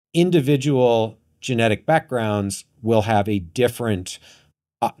individual genetic backgrounds will have a different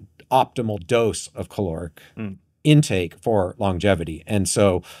optimal dose of caloric intake for longevity. And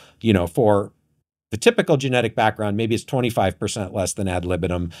so, for the typical genetic background, maybe it's 25% less than ad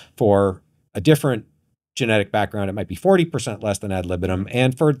libitum. For a different genetic background, it might be 40% less than ad libitum.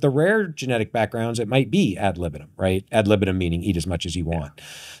 And for the rare genetic backgrounds, it might be ad libitum, right? Ad libitum meaning eat as much as you want.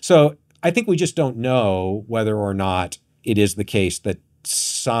 So I think we just don't know whether or not it is the case that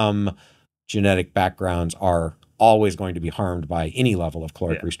some genetic backgrounds are always going to be harmed by any level of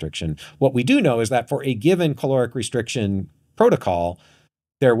caloric restriction. What we do know is that for a given caloric restriction protocol,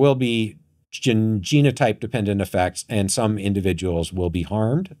 there will be genotype dependent effects, and some individuals will be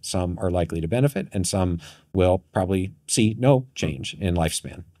harmed, some are likely to benefit, and some will probably see no change in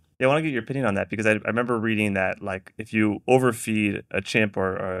lifespan. Yeah, I want to get your opinion on that, because I remember reading that, like, if you overfeed a chimp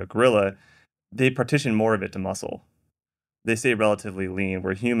or a gorilla, they partition more of it to muscle. They stay relatively lean,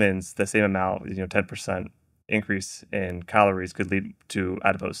 where humans, the same amount, 10% increase in calories could lead to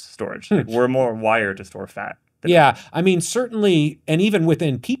adipose storage. Like, we're more wired to store fat. Yeah, I mean, certainly, and even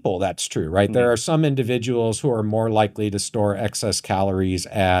within people, that's true, right? There are some individuals who are more likely to store excess calories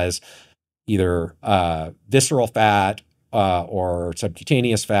as either visceral fat or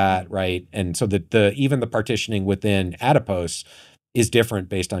subcutaneous fat, right? And so even the partitioning within adipose is different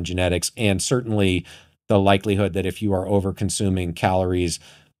based on genetics, and certainly the likelihood that if you are over-consuming calories,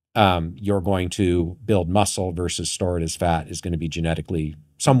 you're going to build muscle versus store it as fat is going to be genetically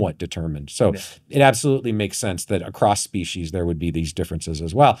somewhat determined. So it absolutely makes sense that across species there would be these differences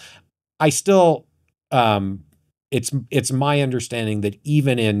as well. I still, it's my understanding that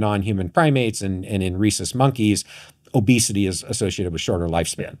even in non-human primates and in rhesus monkeys, obesity is associated with shorter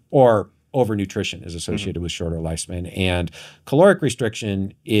lifespan, or overnutrition is associated with shorter lifespan, and caloric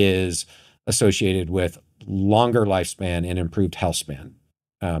restriction is associated with longer lifespan and improved health span.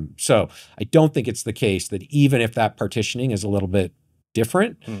 So I don't think it's the case that even if that partitioning is a little bit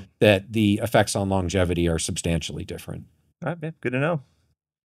different, that the effects on longevity are substantially different. All right, good to know.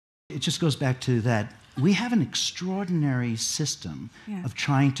 It just goes back to that we have an extraordinary system of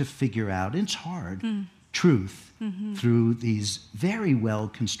trying to figure out, it's hard, truth through these very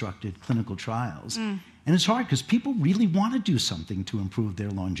well-constructed clinical trials. And it's hard because people really want to do something to improve their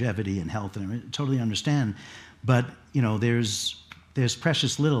longevity and health, and I totally understand. But, there's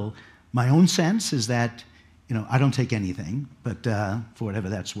precious little. My own sense is that, I don't take anything, but for whatever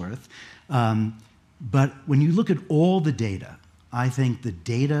that's worth. But when you look at all the data, I think the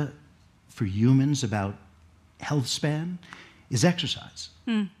data for humans about health span is exercise.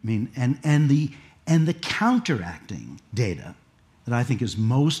 I mean, and the counteracting data that I think is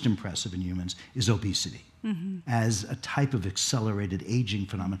most impressive in humans is obesity as a type of accelerated aging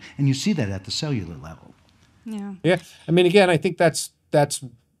phenomenon. And you see that at the cellular level. Yeah. I mean, again, I think that's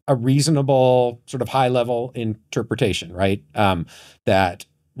a reasonable sort of high level interpretation, right? That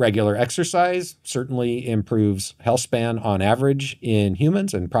regular exercise certainly improves health span on average in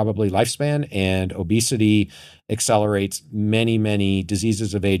humans and probably lifespan, and obesity accelerates many, many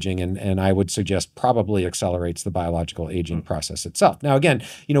diseases of aging, and I would suggest probably accelerates the biological aging process itself. Now, again,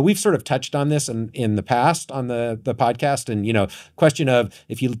 we've sort of touched on this in the past on the podcast, and, question of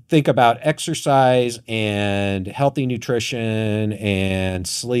if you think about exercise and healthy nutrition and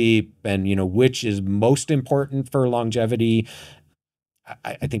sleep and, which is most important for longevity,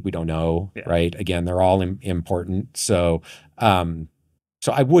 I think we don't know, right? Again, they're all important. So,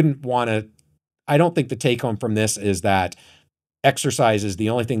 so I wouldn't want to, I don't think the take home from this is that exercise is the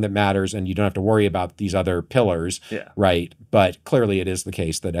only thing that matters and you don't have to worry about these other pillars, right? But clearly it is the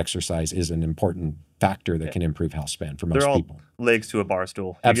case that exercise is an important factor that can improve health span for most people. They're all legs to a bar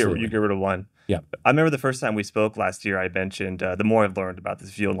stool. Absolutely. You get rid of one. Yeah. I remember the first time we spoke last year, I mentioned the more I've learned about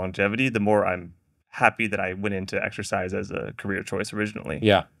this field of longevity, the more I'm happy that I went into exercise as a career choice originally.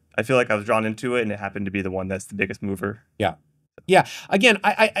 Yeah. I feel like I was drawn into it, and it happened to be the one that's the biggest mover. Yeah. Yeah. Again,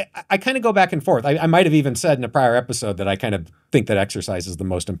 I kind of go back and forth. I might have even said in a prior episode that I kind of think that exercise is the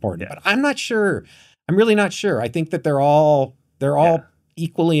most important, but I'm not sure. I'm really not sure. I think that they're all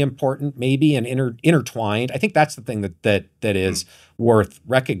equally important, maybe, and intertwined. I think that's the thing that is worth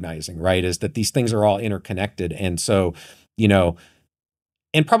recognizing, right? Is that these things are all interconnected. And so,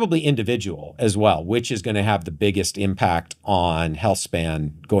 and probably individual as well, which is going to have the biggest impact on health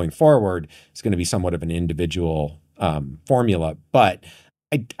span going forward. It's going to be somewhat of an individual formula. But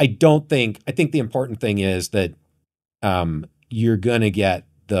I think the important thing is that you're going to get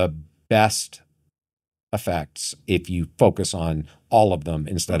the best effects if you focus on all of them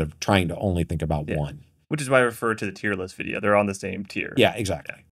instead of trying to only think about one. Which is why I refer to the tier list video. They're on the same tier. Yeah, exactly.